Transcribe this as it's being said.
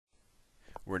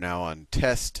We're now on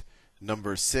test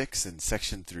number 6 in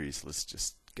section 3. So let's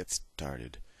just get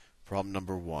started. Problem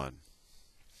number 1.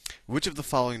 Which of the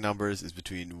following numbers is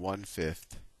between 1/5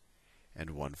 and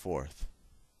 1/4?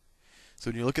 So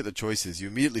when you look at the choices, you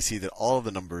immediately see that all of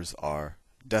the numbers are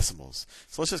decimals.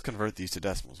 So let's just convert these to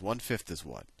decimals. 1/5 is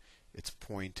what? It's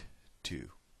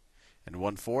 0.2. And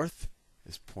 1/4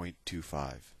 is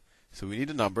 0.25. So we need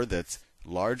a number that's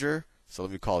larger. So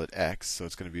let me call it x. So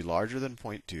it's going to be larger than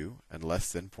 0.2 and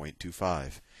less than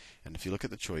 0.25. And if you look at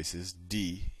the choices,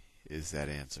 D is that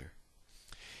answer.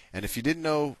 And if you didn't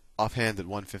know offhand that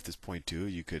 1/5 is 0.2,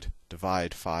 you could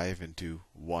divide 5 into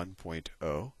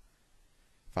 1.0.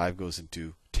 5 goes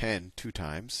into 10 two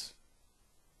times.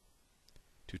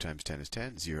 2 times 10 is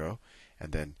 10, 0.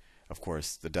 And then, of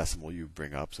course, the decimal you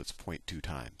bring up, so it's 0.2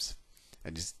 times.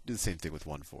 And just do the same thing with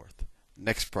 1/4.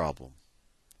 Next problem.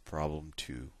 Problem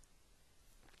 2.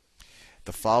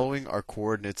 The following are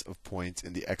coordinates of points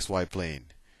in the xy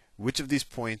plane. Which of these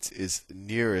points is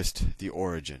nearest the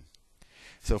origin?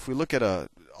 So if we look at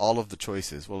all of the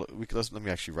choices, well, let me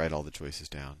actually write all the choices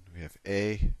down. We have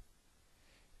A.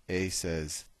 A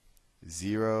says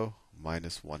 0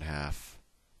 minus 1/2.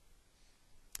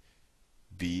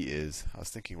 B is, I was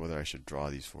thinking whether I should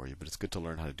draw these for you, but it's good to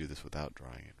learn how to do this without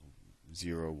drawing it.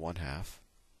 0, 1/2.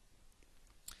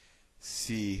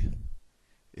 C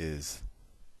is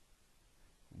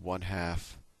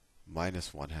 1/2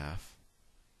 minus 1/2.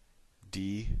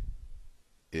 D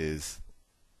is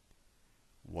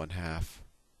 1/2,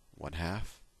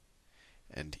 1/2.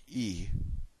 And E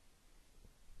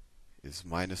is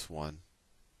minus 1,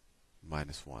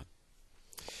 minus 1.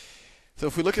 So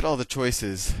if we look at all the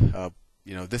choices,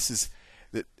 this is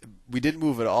that we didn't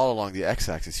move it all along the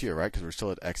x-axis here, right? Because we're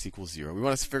still at x equals 0. We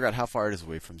want to figure out how far it is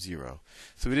away from 0.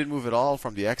 So we didn't move it all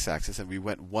from the x-axis, and we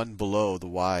went one below the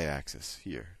y-axis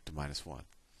here to minus 1.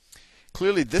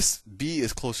 Clearly, this B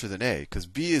is closer than A, because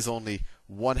B is only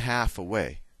 1/2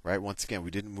 away, right? Once again,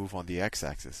 we didn't move on the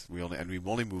x-axis. We've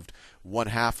only moved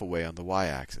 1/2 away on the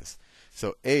y-axis.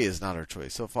 So A is not our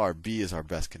choice. So far, B is our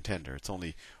best contender. It's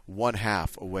only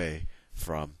 1/2 away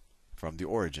from the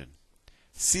origin.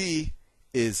 C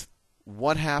is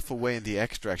 1/2 away in the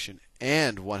x direction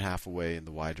and 1/2 away in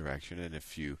the y direction. And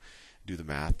if you do the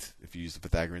math, if you use the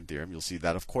Pythagorean theorem, you'll see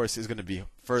that, of course, is going to be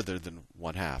further than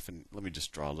 1/2. And let me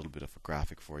just draw a little bit of a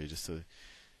graphic for you, just so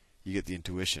you get the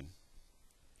intuition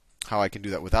how I can do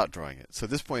that without drawing it. So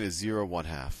this point is 0,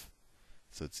 1/2.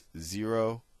 So it's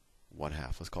 0,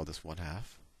 1/2. Let's call this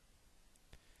 1/2.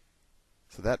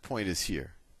 So that point is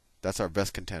here. That's our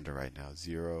best contender right now.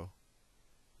 0,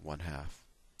 1/2.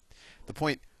 The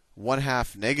point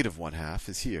 1/2, negative 1/2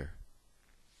 is here.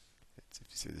 If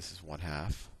you say this is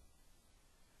 1/2,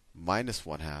 minus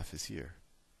 1/2 is here.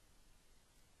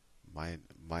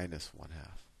 Minus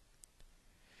 1/2.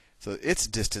 So its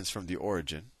distance from the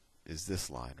origin is this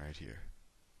line right here.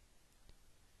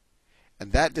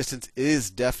 And that distance is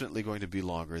definitely going to be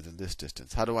longer than this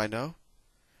distance. How do I know?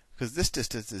 Because this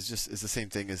distance is the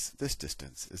same thing as this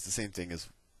distance. It's the same thing as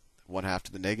 1/2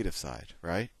 to the negative side,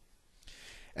 right?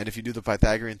 And if you do the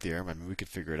Pythagorean theorem, we could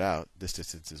figure it out. This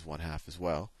distance is 1/2 as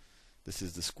well. This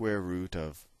is the square root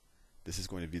of, this is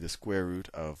going to be the square root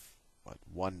of what?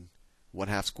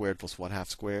 1/2 squared plus 1/2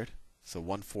 squared. So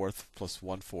 1/4 plus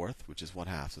 1/4, which is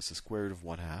 1/2. So it's the square root of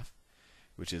 1/2,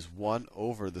 which is 1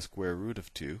 over the square root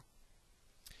of 2,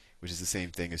 which is the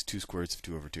same thing as 2 square roots of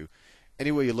 2 over 2.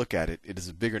 Any way you look at it, it is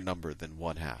a bigger number than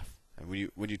 1/2. And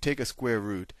when you take a square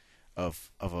root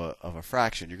of a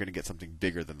fraction, you're going to get something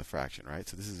bigger than the fraction, right?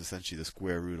 So this is essentially the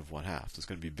square root of 1/2. So it's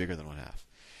going to be bigger than 1/2.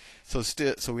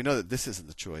 So we know that this isn't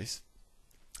the choice.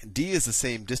 D is the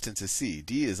same distance as C.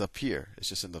 D is up here. It's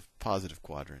just in the positive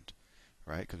quadrant,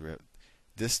 right? Because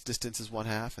this distance is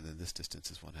 1/2, and then this distance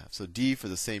is 1/2. So D, for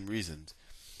the same reasons,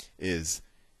 is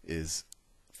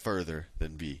further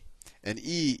than B. And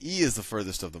E is the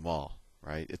furthest of them all,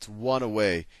 right? It's 1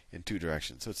 away in 2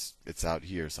 directions. So it's out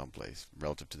here someplace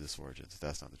relative to this origin. So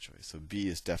that's not the choice. So B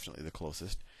is definitely the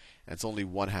closest. And it's only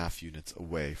 1/2 units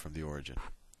away from the origin.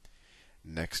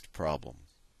 Next problem.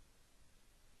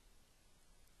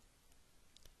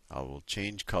 I will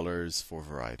change colors for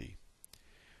variety.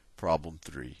 Problem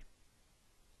 3.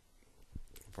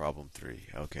 Problem 3.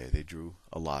 Okay, they drew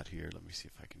a lot here. Let me see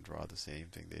if I can draw the same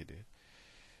thing they did.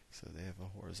 So they have a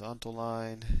horizontal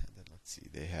line, and then let's see,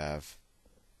 I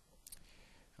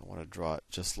want to draw it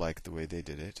just like the way they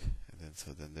did it. And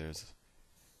then there's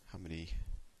how many?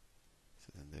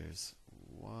 So then there's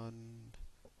 1,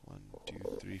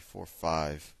 2, 3, 4,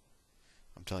 5.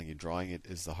 I'm telling you, drawing it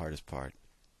is the hardest part.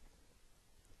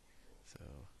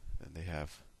 So then they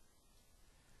have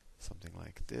something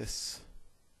like this.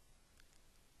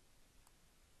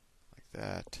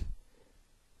 that,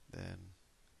 then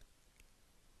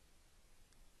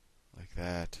like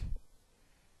that.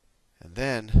 And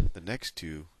then the next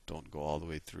two don't go all the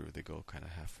way through, they go kind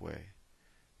of halfway.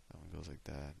 That one goes like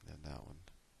that, and then that one.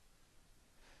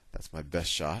 That's my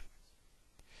best shot.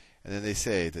 And then they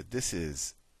say that this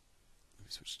is, let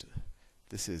me switch to,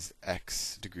 this is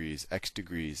x degrees, x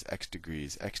degrees, x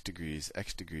degrees, x degrees,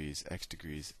 x degrees, x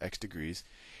degrees, x degrees.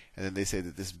 And then they say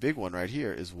that this big one right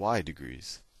here is y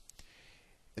degrees.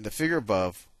 In the figure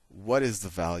above, what is the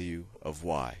value of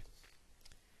y?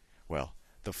 Well,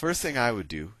 the first thing I would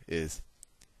do is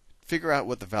figure out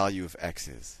what the value of x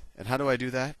is. And how do I do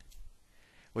that?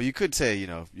 Well, you could say,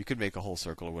 you could make a whole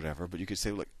circle or whatever, but you could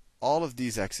say, look, all of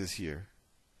these x's here,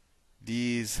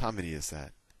 these, how many is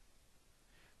that?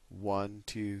 1,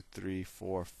 2, 3,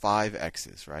 4, 5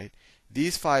 x's, right?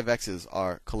 These 5 x's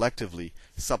are collectively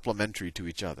supplementary to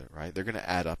each other, right? They're going to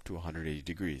add up to 180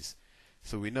 degrees.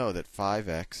 So we know that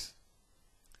 5x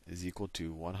is equal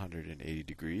to 180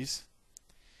 degrees,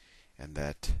 and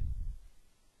that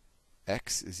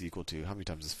x is equal to, how many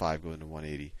times does 5 go into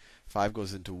 180? 5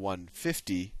 goes into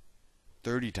 150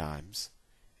 30 times,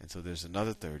 and so there's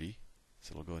another 30,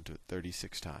 so it'll go into it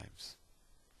 36 times.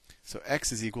 So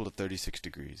x is equal to 36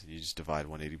 degrees, and you just divide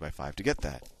 180 by 5 to get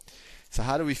that. So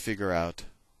how do we figure out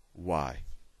y?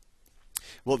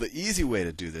 Well, the easy way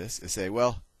to do this is say,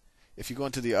 well, if you go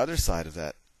into the other side of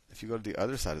that, if you go to the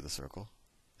other side of the circle,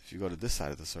 if you go to this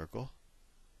side of the circle,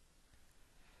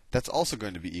 that's also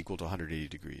going to be equal to 180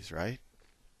 degrees, right?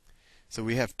 So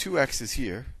we have 2 x's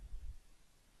here,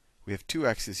 we have 2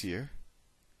 x's here,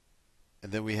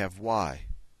 and then we have y,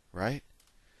 right?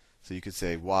 So you could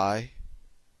say y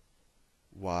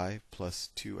plus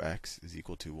 2x is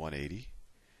equal to 180.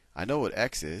 I know what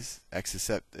x is. X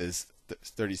is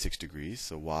 36 degrees,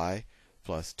 so y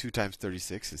plus 2 times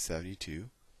 36 is 72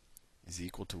 is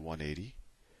equal to 180.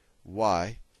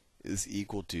 Y is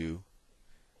equal to,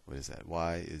 what is that?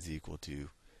 Y is equal to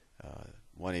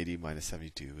 180 minus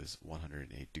 72 is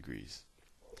 108 degrees.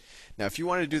 Now, if you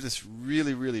wanted to do this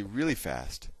really, really, really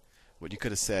fast, what you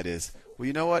could have said is, well,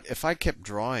 you know what? If I kept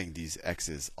drawing these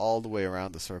x's all the way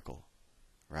around the circle,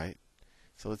 right?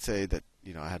 So let's say that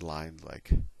I had lines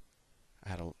like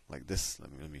like this.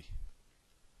 Let me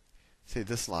say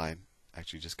this line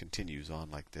actually just continues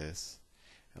on like this,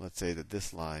 and let's say that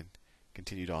this line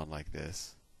continued on like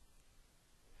this.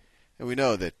 And we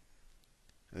know that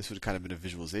this would have kind of been a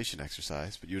visualization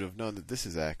exercise, but you would have known that this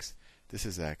is x, this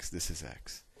is x, this is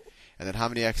x. And then how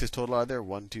many x's total are there?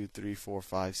 1, 2, 3, 4,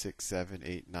 5, 6, 7,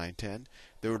 8, 9, 10.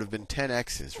 There would have been 10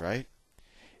 x's, right?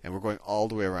 And we're going all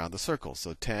the way around the circle.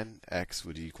 So 10x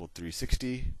would equal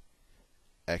 360.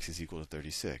 X is equal to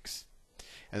 36.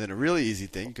 And then a really easy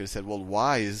thing, you could have said, well,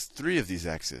 y is 3 of these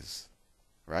x's,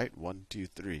 right? 1, 2,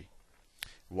 3.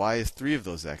 Y is 3 of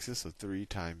those x's, so 3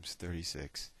 times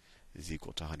 36 is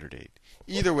equal to 108.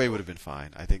 Either way would have been fine.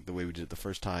 I think the way we did it the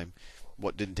first time,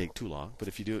 what didn't take too long. But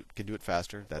if you can do it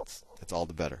faster, that's all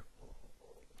the better.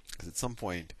 Because at some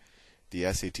point,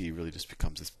 the SAT really just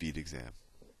becomes a speed exam.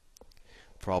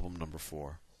 Problem number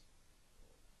 4.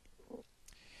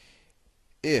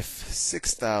 If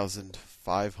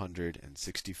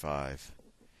 6,565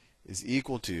 is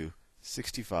equal to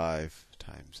 65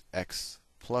 times x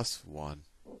plus 1,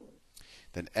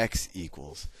 then x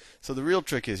equals. So the real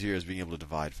trick here is being able to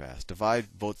divide fast.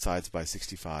 Divide both sides by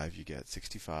 65. You get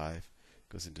 65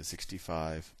 goes into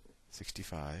 65,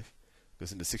 65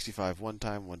 goes into 65 one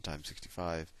time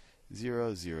 65,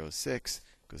 0, 0, 6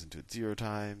 goes into it 0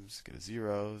 times, get a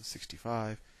 0,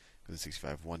 65 goes into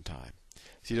 65 one time.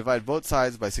 So you divide both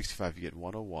sides by 65, you get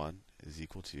 101 is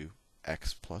equal to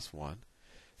x plus 1.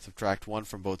 Subtract 1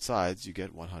 from both sides, you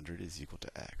get 100 is equal to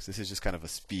x. This is just kind of a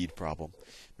speed problem.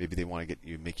 Maybe they want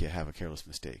to make you have a careless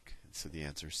mistake. And so the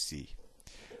answer is C.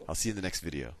 I'll see you in the next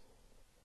video.